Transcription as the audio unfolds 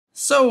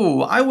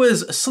So I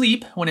was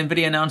asleep when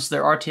Nvidia announced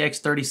their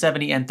RTX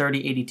 3070 and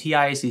 3080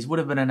 Ti's. These would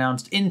have been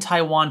announced in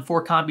Taiwan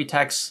for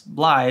Computex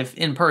live,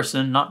 in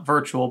person, not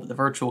virtual, but the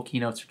virtual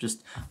keynotes are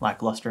just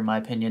lackluster in my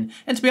opinion.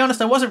 And to be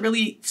honest, I wasn't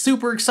really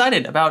super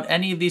excited about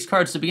any of these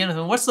cards to begin with.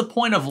 And what's the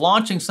point of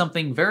launching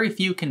something very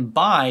few can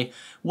buy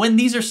when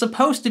these are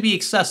supposed to be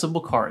accessible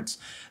cards?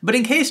 But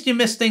in case you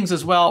missed things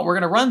as well, we're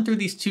going to run through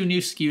these two new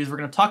SKUs. We're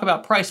going to talk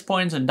about price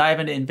points and dive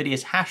into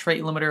Nvidia's hash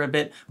rate limiter a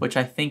bit, which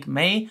I think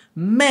may,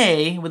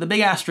 with a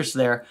big asterisk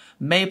there,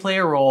 may play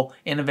a role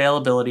in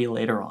availability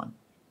later on.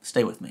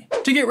 Stay with me.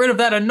 To get rid of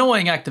that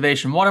annoying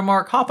activation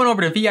watermark, hop on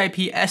over to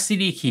VIP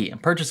SCD Key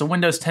and purchase a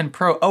Windows 10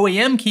 Pro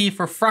OEM key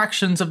for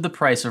fractions of the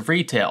price of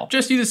retail.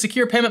 Just use a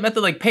secure payment method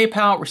like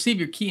PayPal, receive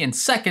your key in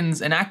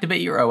seconds, and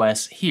activate your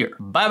OS here.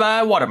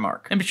 Bye-bye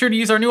watermark. And be sure to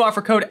use our new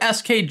offer code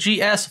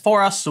SKGS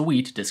for a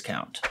sweet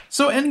discount.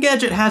 So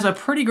Engadget has a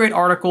pretty great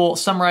article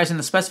summarizing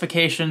the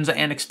specifications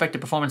and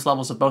expected performance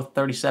levels of both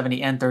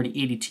 3070 and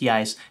 3080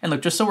 Ti's. And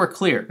look, just so we're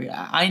clear,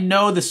 I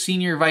know the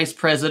senior vice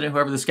president,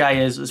 whoever this guy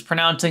is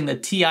pronouncing the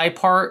TI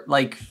part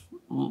like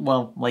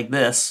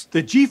this.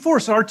 The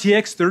GeForce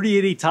RTX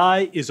 3080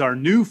 Ti is our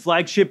new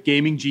flagship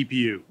gaming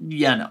GPU.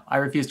 Yeah, no, I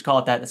refuse to call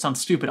it that. That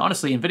sounds stupid.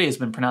 Honestly, Nvidia has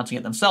been pronouncing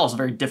it themselves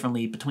very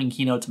differently between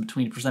keynotes and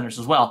between presenters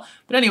as well.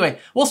 But anyway,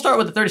 we'll start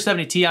with the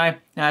 3070 Ti.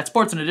 It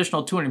sports an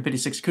additional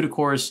 256 CUDA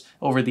cores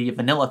over the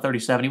vanilla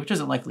 3070, which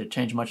isn't likely to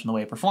change much in the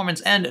way of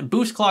performance, and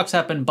boost clocks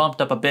have been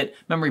bumped up a bit.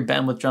 Memory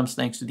bandwidth jumps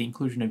thanks to the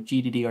inclusion of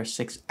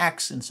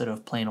GDDR6X instead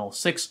of plain old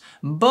 6,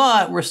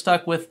 but we're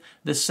stuck with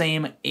the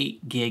same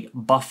 8 gig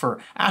buffer.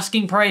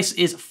 Asking price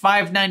is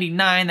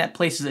 $599. That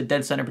places it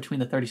dead center between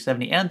the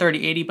 3070 and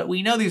 3080, but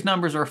we know these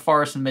numbers are a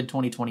farce in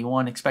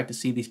mid-2021. Expect to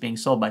see these being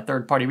sold by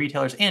third-party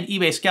retailers and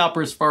eBay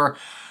scalpers for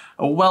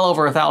well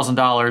over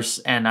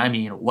 $1,000, and I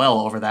mean well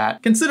over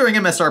that. Considering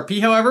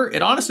MSRP, however,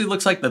 it honestly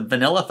looks like the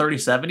vanilla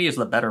 3070 is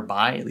the better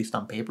buy, at least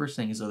on paper,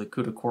 seeing as though the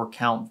CUDA core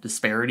count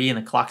disparity and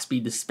the clock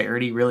speed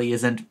disparity really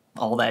isn't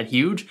all that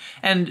huge.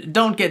 And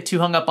don't get too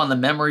hung up on the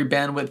memory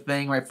bandwidth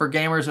thing, right? For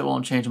gamers, it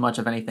won't change much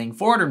of anything.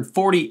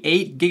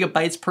 448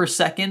 gigabytes per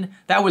second,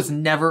 that was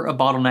never a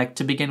bottleneck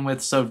to begin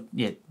with, so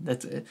yeah,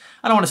 that's it.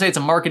 I don't want to say it's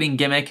a marketing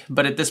gimmick,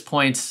 but at this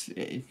point,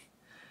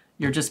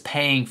 you're just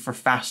paying for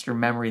faster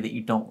memory that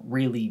you don't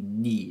really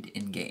need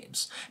in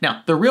games.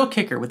 Now, the real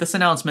kicker with this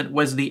announcement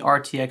was the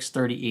RTX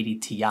 3080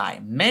 Ti.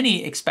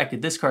 Many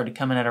expected this card to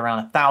come in at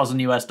around $1,000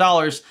 US,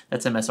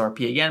 that's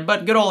MSRP again,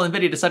 but good old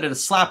Nvidia decided to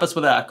slap us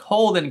with a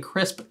cold and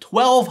crisp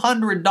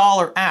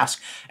 $1,200 ask.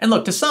 And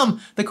look, to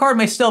some, the card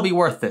may still be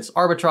worth this,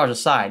 arbitrage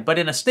aside, but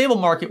in a stable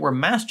market where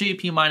mass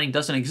GPU mining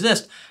doesn't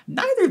exist,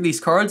 neither of these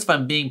cards, if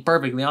I'm being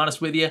perfectly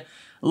honest with you,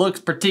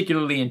 looks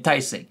particularly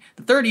enticing.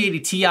 The 3080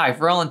 Ti,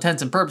 for all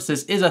intents and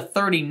purposes, is a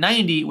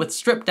 3090 with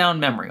stripped down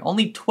memory.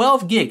 Only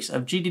 12 gigs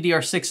of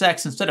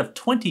GDDR6X instead of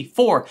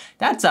 24.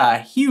 That's a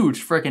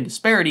huge frickin'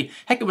 disparity.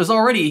 Heck, it was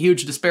already a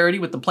huge disparity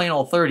with the plain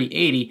old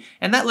 3080,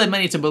 and that led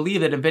many to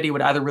believe that Nvidia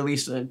would either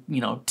release a,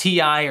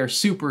 Ti or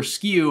Super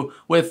SKU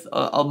with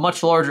a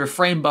much larger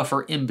frame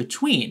buffer in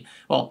between.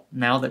 Well,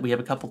 now that we have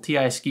a couple Ti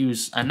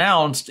SKUs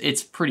announced,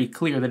 it's pretty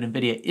clear that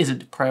Nvidia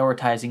isn't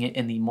prioritizing it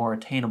in the more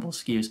attainable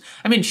SKUs.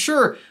 I mean,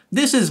 sure,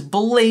 this is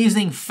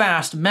blazing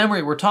fast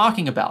memory we're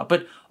talking about,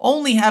 but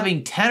only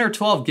having 10 or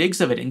 12 gigs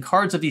of it in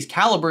cards of these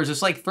calibers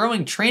is like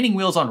throwing training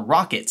wheels on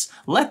rockets.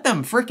 Let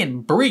them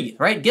frickin' breathe,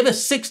 right? Give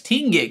us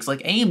 16 gigs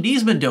like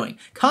AMD's been doing.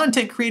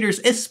 Content creators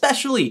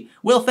especially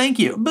will thank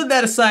you. But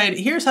that aside,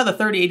 here's how the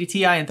 3080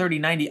 Ti and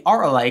 3090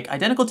 are alike.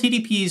 Identical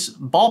TDPs,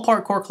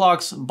 ballpark core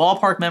clocks,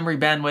 ballpark memory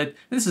bandwidth.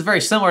 This is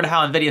very similar to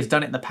how Nvidia's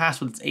done it in the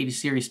past with its 80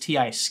 series Ti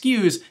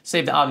SKUs,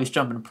 save the obvious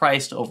jump in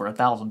price to over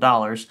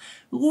 $1,000.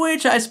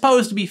 Which I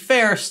suppose, to be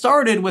fair,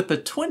 started with the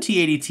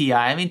 2080 Ti.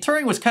 I mean,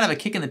 Turing was kind of a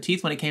kick in the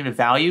teeth when it came to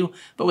value,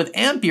 but with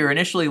Ampere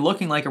initially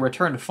looking like a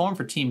return to form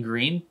for Team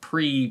Green,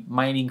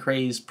 pre-mining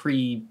craze,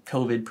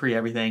 pre-COVID,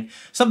 pre-everything,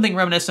 something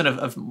reminiscent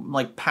of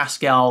like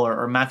Pascal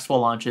or Maxwell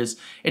launches,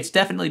 it's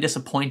definitely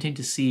disappointing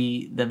to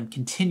see them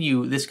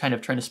continue this kind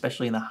of trend,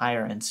 especially in the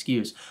higher end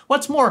SKUs.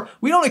 What's more,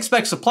 we don't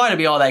expect supply to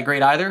be all that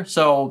great either,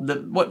 so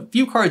what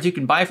few cards you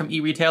can buy from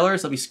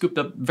e-retailers, they'll be scooped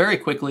up very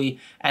quickly,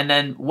 and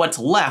then what's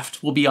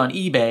left will be on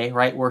eBay,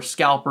 right, where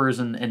scalpers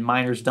and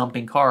miners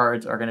dumping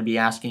cards are going to be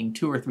asking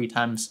 2 or 3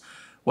 times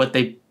what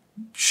they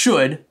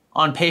should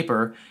on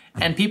paper,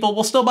 and people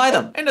will still buy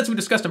them. And as we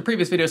discussed in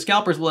previous videos,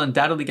 scalpers will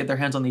undoubtedly get their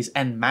hands on these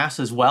en masse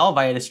as well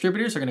via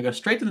distributors. They're going to go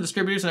straight to the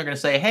distributors and they're going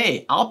to say,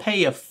 hey, I'll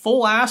pay you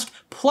full ask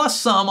plus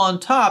some on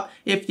top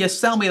if you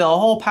sell me the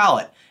whole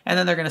pallet. And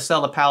then they're going to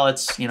sell the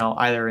pallets,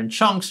 either in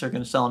chunks, or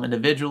going to sell them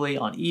individually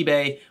on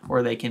eBay,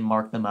 or they can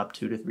mark them up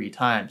 2 to 3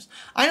 times.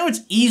 I know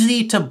it's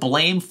easy to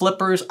blame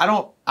flippers.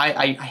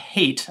 I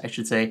hate, I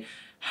should say,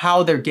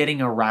 how they're getting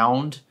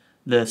around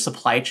the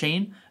supply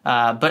chain.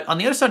 But on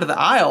the other side of the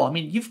aisle, I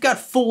mean, you've got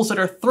fools that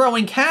are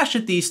throwing cash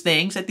at these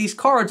things, at these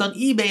cards on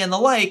eBay and the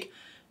like.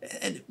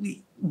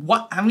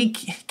 What? I mean,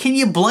 can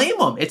you blame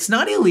them? It's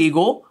not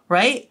illegal,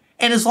 right?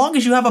 And as long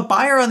as you have a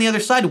buyer on the other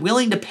side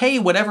willing to pay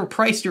whatever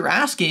price you're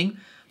asking,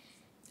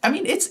 I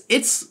mean, it's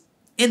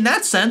in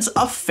that sense,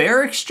 a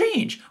fair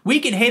exchange. We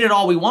can hate it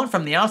all we want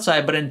from the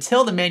outside, but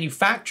until the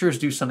manufacturers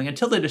do something,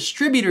 until the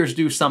distributors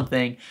do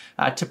something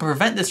to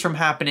prevent this from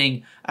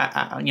happening,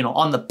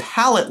 on the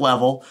pallet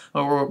level,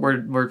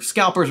 where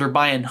scalpers are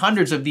buying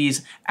hundreds of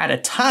these at a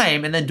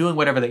time and then doing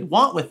whatever they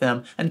want with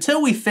them,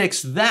 until we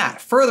fix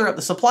that further up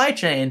the supply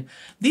chain,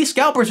 these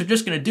scalpers are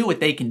just going to do what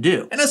they can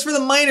do. And as for the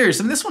miners,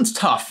 and this one's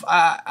tough.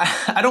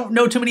 I don't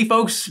know too many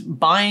folks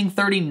buying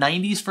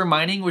 3090s for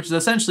mining, which is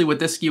essentially what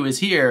this SKU is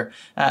here.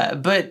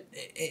 But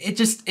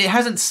it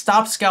hasn't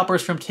stopped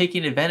scalpers from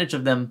taking advantage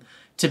of them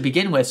to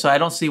begin with, so I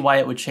don't see why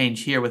it would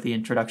change here with the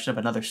introduction of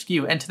another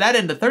SKU. And to that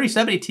end, the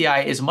 3070 Ti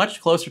is much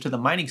closer to the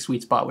mining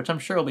sweet spot, which I'm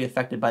sure will be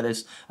affected by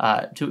this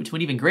to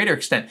an even greater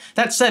extent.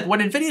 That said, what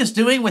Nvidia is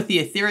doing with the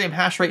Ethereum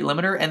hash rate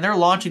limiter, and they're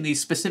launching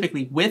these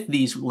specifically with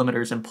these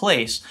limiters in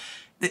place,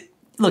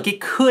 look,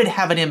 it could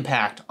have an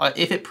impact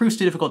if it proves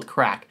too difficult to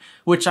crack,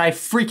 which I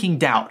freaking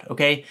doubt,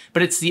 okay?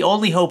 But it's the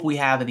only hope we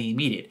have in the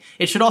immediate.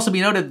 It should also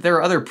be noted that there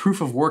are other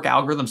proof-of-work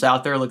algorithms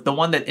out there. Like the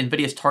one that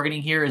Nvidia is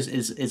targeting here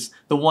is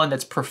the one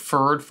that's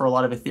preferred for a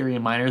lot of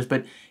Ethereum miners.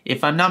 But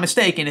if I'm not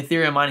mistaken,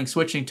 Ethereum mining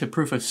switching to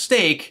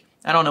proof-of-stake,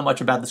 I don't know much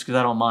about this because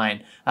I don't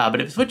mine,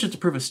 but if it switches to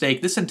proof of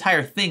stake, this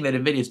entire thing that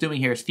Nvidia is doing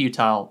here is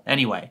futile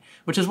anyway,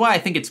 which is why I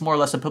think it's more or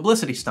less a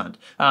publicity stunt.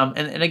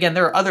 And again,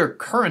 there are other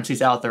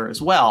currencies out there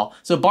as well.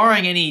 So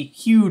barring any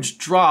huge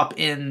drop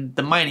in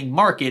the mining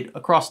market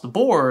across the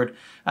board,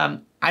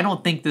 I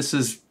don't think this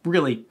is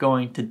really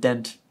going to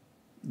dent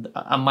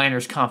a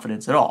miner's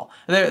confidence at all.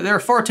 There are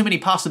far too many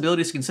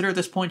possibilities to consider at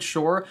this point,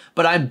 sure,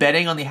 but I'm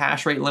betting on the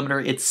hash rate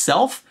limiter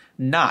itself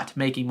not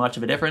making much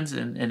of a difference,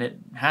 and it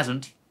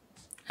hasn't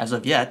as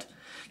of yet.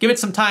 Give it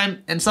some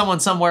time, and someone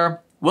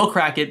somewhere will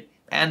crack it,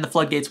 and the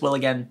floodgates will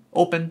again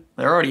open.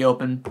 They're already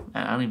open.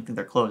 I don't even think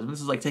they're closed. This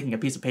is like taking a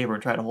piece of paper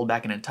and trying to hold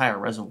back an entire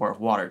reservoir of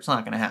water. It's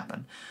not going to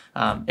happen.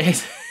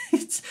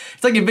 It's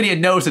like Nvidia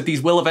knows that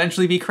these will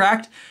eventually be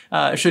cracked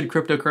should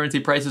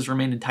cryptocurrency prices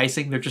remain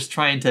enticing. They're just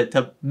trying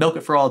to milk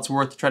it for all it's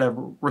worth, to try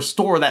to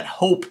restore that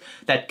hope,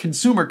 that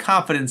consumer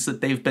confidence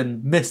that they've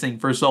been missing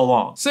for so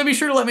long. So be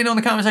sure to let me know in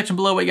the comment section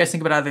below what you guys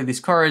think about either of these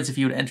cards, if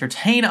you would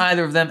entertain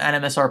either of them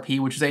at MSRP,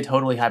 which is a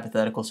totally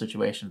hypothetical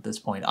situation at this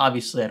point.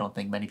 Obviously, I don't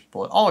think many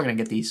people at all are going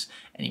to get these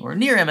anywhere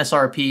near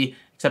MSRP,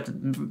 except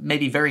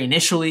maybe very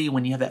initially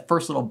when you have that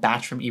first little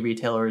batch from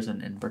e-retailers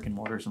and brick and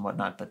mortars and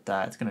whatnot, but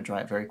it's going to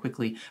dry up very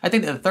quickly. I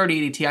think that the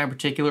 3080 Ti in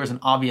particular is an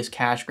obvious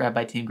cash grab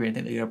by Team Green. I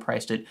think they could have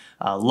priced it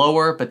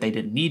lower, but they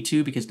didn't need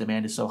to because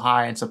demand is so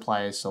high and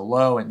supply is so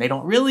low, and they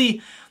don't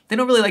really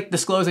like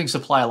disclosing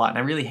supply a lot, and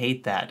I really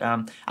hate that.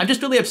 I'm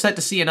just really upset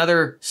to see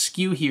another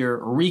SKU here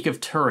reek of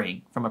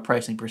Turing from a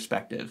pricing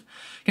perspective.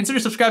 Consider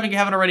subscribing if you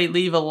haven't already,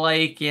 leave a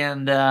like,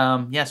 and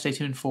yeah, stay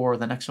tuned for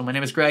the next one. My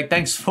name is Greg.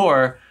 Thanks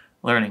for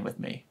learning with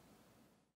me.